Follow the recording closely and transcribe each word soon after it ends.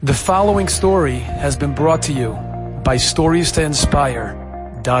The following story has been brought to you by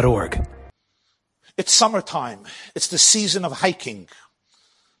StoriesToInspire.org. It's summertime. It's the season of hiking.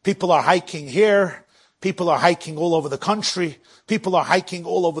 People are hiking here. People are hiking all over the country. People are hiking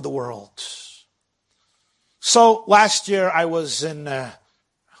all over the world. So last year I was in, the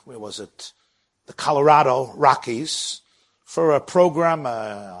Colorado Rockies for a program,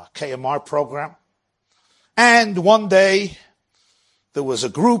 a KMR program. And one day there was a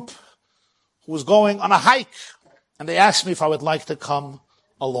group who was going on a hike, and they asked me if I would like to come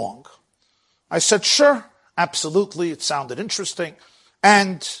along. I said, sure, absolutely. It sounded interesting.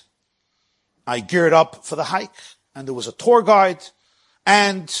 And I geared up for the hike, and there was a tour guide,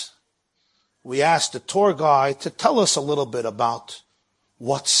 and we asked the tour guide to tell us a little bit about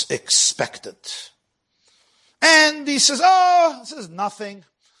what's expected. And he says, this is nothing.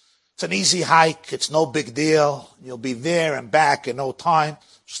 It's an easy hike. It's no big deal. You'll be there and back in no time.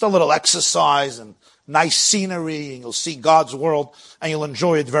 Just a little exercise and nice scenery, and you'll see God's world, and you'll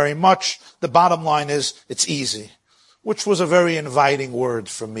enjoy it very much. The bottom line is, it's easy, which was a very inviting word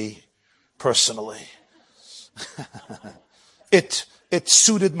for me personally. It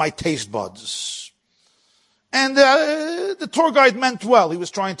suited my taste buds. And the tour guide meant well. He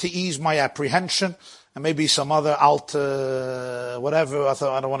was trying to ease my apprehension. And maybe some other whatever, I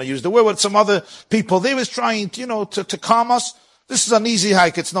don't want to use the word, but some other people, they was trying, to calm us. This is an easy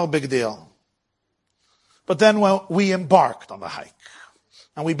hike, it's no big deal. But then when we embarked on the hike,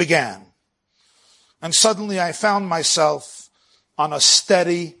 and we began, and suddenly I found myself on a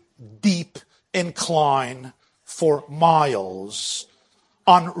steady, deep incline for miles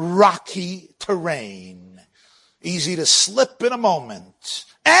on rocky terrain, easy to slip in a moment.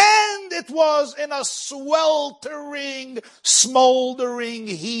 And it was in a sweltering, smoldering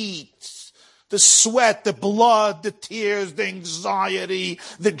heat. The sweat, the blood, the tears, the anxiety,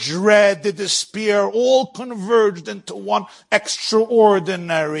 the dread, the despair, all converged into one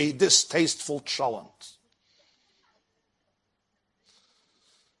extraordinary, distasteful challenge.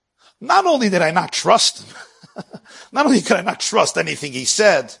 Not only did I not trust him, not only could I not trust anything he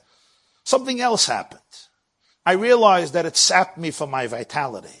said, something else happened. I realized that it sapped me from my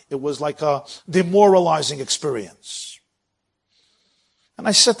vitality. It was like a demoralizing experience. And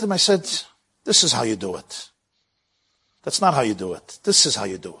I said to him, this is how you do it. That's not how you do it. This is how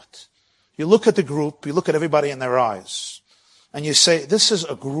you do it. You look at the group, you look at everybody in their eyes, and you say, this is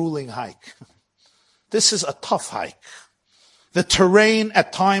a grueling hike. This is a tough hike. The terrain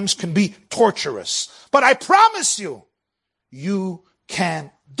at times can be torturous. But I promise you, you can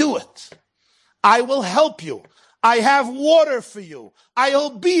do it. I will help you. I have water for you.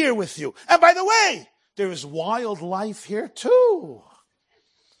 I'll be here with you. And by the way, there is wildlife here too,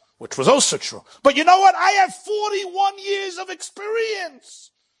 which was also true. But you know what? I have 41 years of experience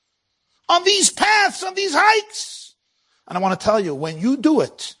on these paths, on these hikes. And I want to tell you, when you do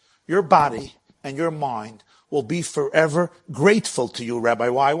it, your body and your mind will be forever grateful to you, Rabbi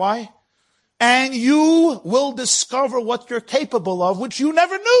YY. And you will discover what you're capable of, which you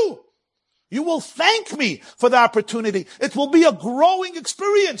never knew. You will thank me for the opportunity. It will be a growing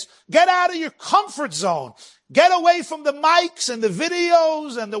experience. Get out of your comfort zone. Get away from the mics and the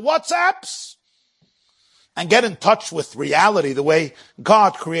videos and the WhatsApps. And get in touch with reality the way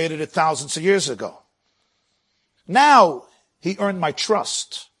God created it thousands of years ago. Now, he earned my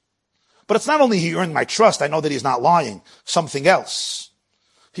trust. But it's not only he earned my trust, I know that he's not lying. Something else.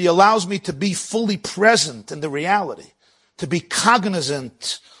 He allows me to be fully present in the reality. To be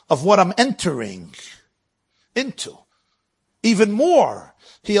cognizant of what I'm entering into. Even more,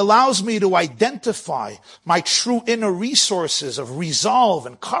 he allows me to identify my true inner resources of resolve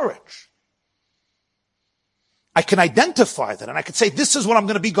and courage. I can identify that and I can say, this is what I'm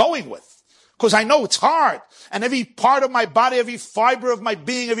going to be going with. Because I know it's hard. And every part of my body, every fiber of my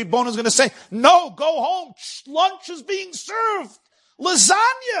being, every bone is going to say, no, go home. Lunch is being served.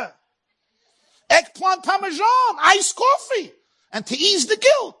 Lasagna. Eggplant parmesan. Iced coffee. And to ease the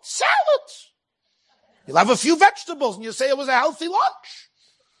guilt, salad. You'll have a few vegetables and you'll say it was a healthy lunch.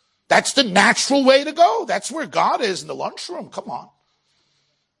 That's the natural way to go. That's where God is, in the lunchroom. Come on.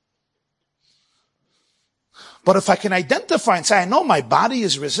 But if I can identify and say, I know my body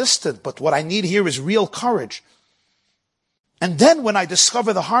is resistant, but what I need here is real courage. And then when I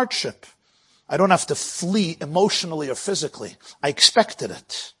discover the hardship, I don't have to flee emotionally or physically. I expected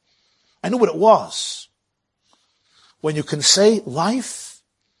it. I knew what it was. When you can say life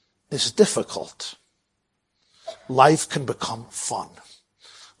is difficult, life can become fun.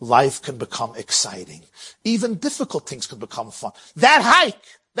 Life can become exciting. Even difficult things can become fun. That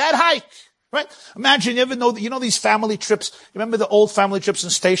hike Right? Imagine, you ever know, you know these family trips, remember the old family trips in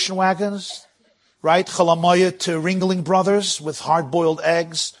station wagons? Right? Chalamoya to Ringling Brothers with hard-boiled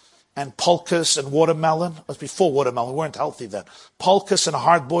eggs and pulkas and watermelon. It was before watermelon. We weren't healthy then. Pulkas and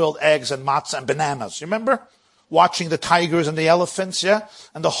hard-boiled eggs and matzah and bananas. You remember? Watching the tigers and the elephants, yeah?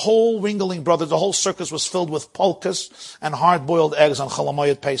 And the whole Ringling Brothers, the whole circus was filled with pulkas and hard-boiled eggs on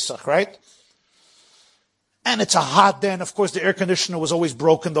Chalamoyed Pesach, right? And it's a hot day, and of course the air conditioner was always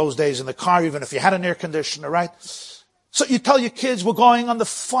broken those days in the car, even if you had an air conditioner, right? So you tell your kids, we're going on the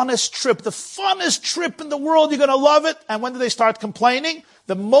funnest trip in the world, you're gonna love it. And when do they start complaining?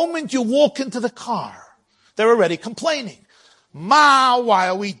 The moment you walk into the car, they're already complaining. Ma, why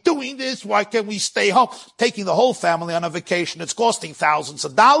are we doing this? Why can't we stay home? Taking the whole family on a vacation. It's costing thousands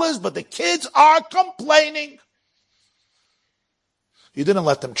of dollars, but the kids are complaining. You didn't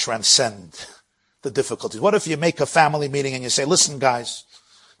let them transcend the difficulties. What if you make a family meeting and you say, listen guys,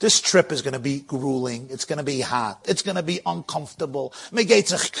 this trip is going to be grueling. It's going to be hot. It's going to be uncomfortable.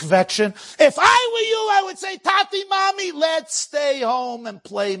 If I were you, I would say, Tati, Mommy, let's stay home and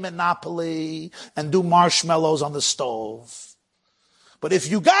play Monopoly and do marshmallows on the stove. But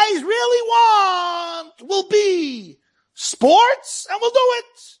if you guys really want, will be sports and we'll do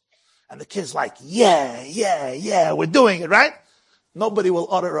it. And the kid's like, yeah, we're doing it, right? Nobody will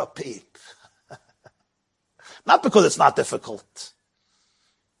utter a peep. Not because it's not difficult.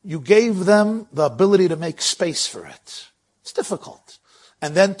 You gave them the ability to make space for it. It's difficult.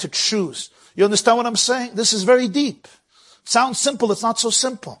 And then to choose. You understand what I'm saying? This is very deep. It sounds simple. It's not so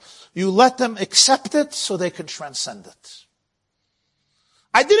simple. You let them accept it so they can transcend it.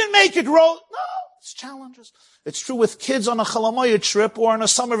 I didn't make it roll. No, it's challenges. It's true with kids on a Chalamoya trip or on a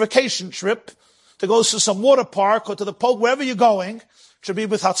summer vacation trip to go to some water park or to the Pope, wherever you're going. It should be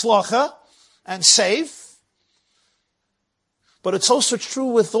with Hatzlacha and safe. But it's also true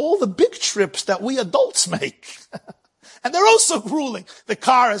with all the big trips that we adults make. And they're also grueling. The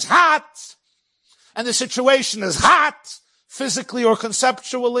car is hot. And the situation is hot, physically or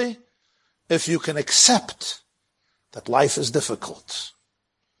conceptually. If you can accept that life is difficult,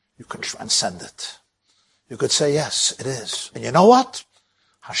 you can transcend it. You could say, yes, it is. And you know what?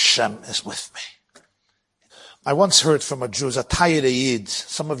 Hashem is with me. I once heard from a Jew, a Tayyid Yid.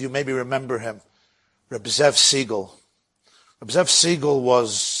 Some of you maybe remember him. Reb Zev Siegel. Reb Zev Siegel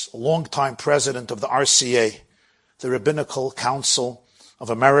was a longtime president of the RCA, the Rabbinical Council of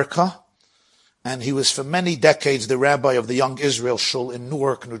America, and he was for many decades the rabbi of the Young Israel Shul in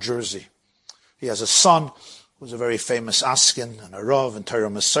Newark, New Jersey. He has a son who's a very famous Askin and a Rav in Torah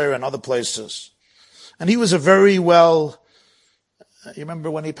Masera and other places. And he was a very you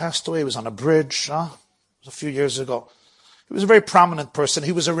remember when he passed away, he was on a bridge, It was a few years ago. He was a very prominent person.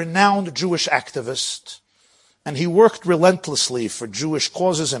 He was a renowned Jewish activist. And he worked relentlessly for Jewish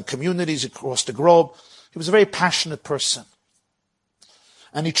causes and communities across the globe. He was a very passionate person.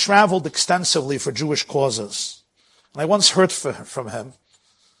 And he traveled extensively for Jewish causes. And I once heard from him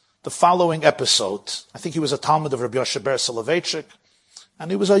the following episode. I think he was a Talmud of Rabbi Yoshe Ber Soloveitchik. And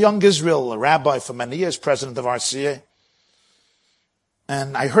he was a Young Israel, a rabbi for many years, president of RCA.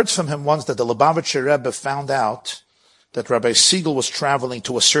 And I heard from him once that the Lubavitcher Rebbe found out that Rabbi Siegel was traveling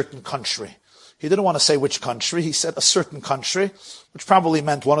to a certain country. He didn't want to say which country. He said a certain country, which probably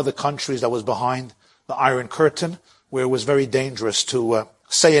meant one of the countries that was behind the Iron Curtain, where it was very dangerous to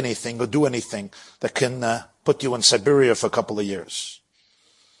say anything or do anything that can put you in Siberia for a couple of years.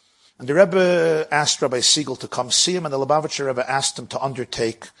 And the Rebbe asked Rabbi Siegel to come see him, and the Lubavitcher Rebbe asked him to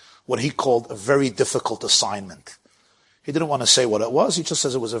undertake what he called a very difficult assignment. He didn't want to say what it was. He just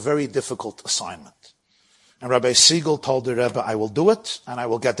says it was a very difficult assignment. And Rabbi Siegel told the Rebbe, I will do it, and I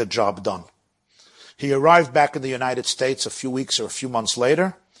will get the job done. He arrived back in the United States a few weeks or a few months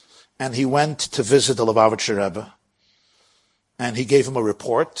later, and he went to visit the Lubavitcher Rebbe. And he gave him a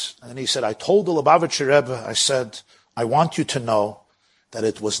report, and he said, I told the Lubavitcher Rebbe, I said, I want you to know that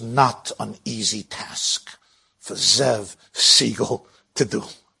it was not an easy task for Zev Siegel to do.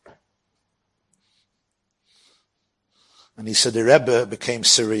 And he said the Rebbe became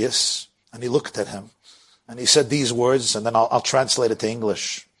serious, and he looked at him, and he said these words, and then I'll translate it to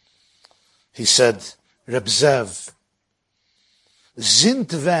English. He said, Reb Zev,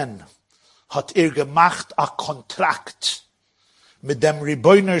 sind wenn hat gemacht a Kontrakt mit dem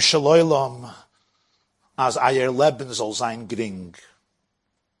Riboner shel Olam, as euer Leben soll sein gering.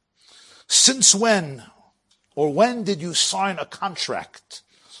 Since when, or when did you sign a contract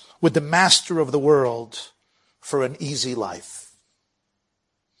with the master of the world for an easy life?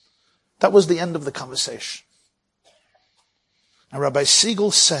 That was the end of the conversation. And Rabbi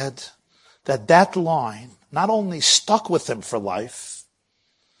Siegel said that line not only stuck with him for life,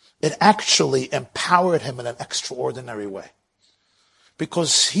 it actually empowered him in an extraordinary way.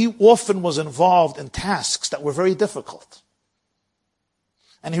 Because he often was involved in tasks that were very difficult.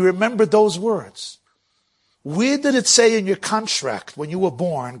 And he remembered those words. Where did it say in your contract when you were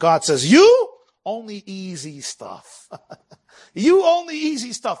born, God says, you only easy stuff. You only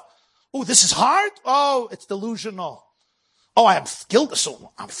easy stuff. Oh, this is hard? Oh, it's delusional. Oh, I am guilty.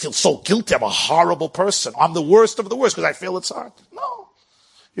 So I feel so guilty. I'm a horrible person. I'm the worst of the worst because I feel it's hard. No.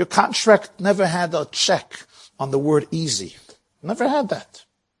 Your contract never had a check on the word easy. Never had that.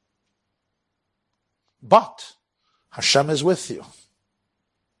 But Hashem is with you.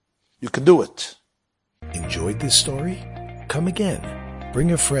 You can do it. Enjoyed this story? Come again.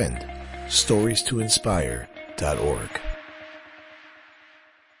 Bring a friend. StoriesToInspire.org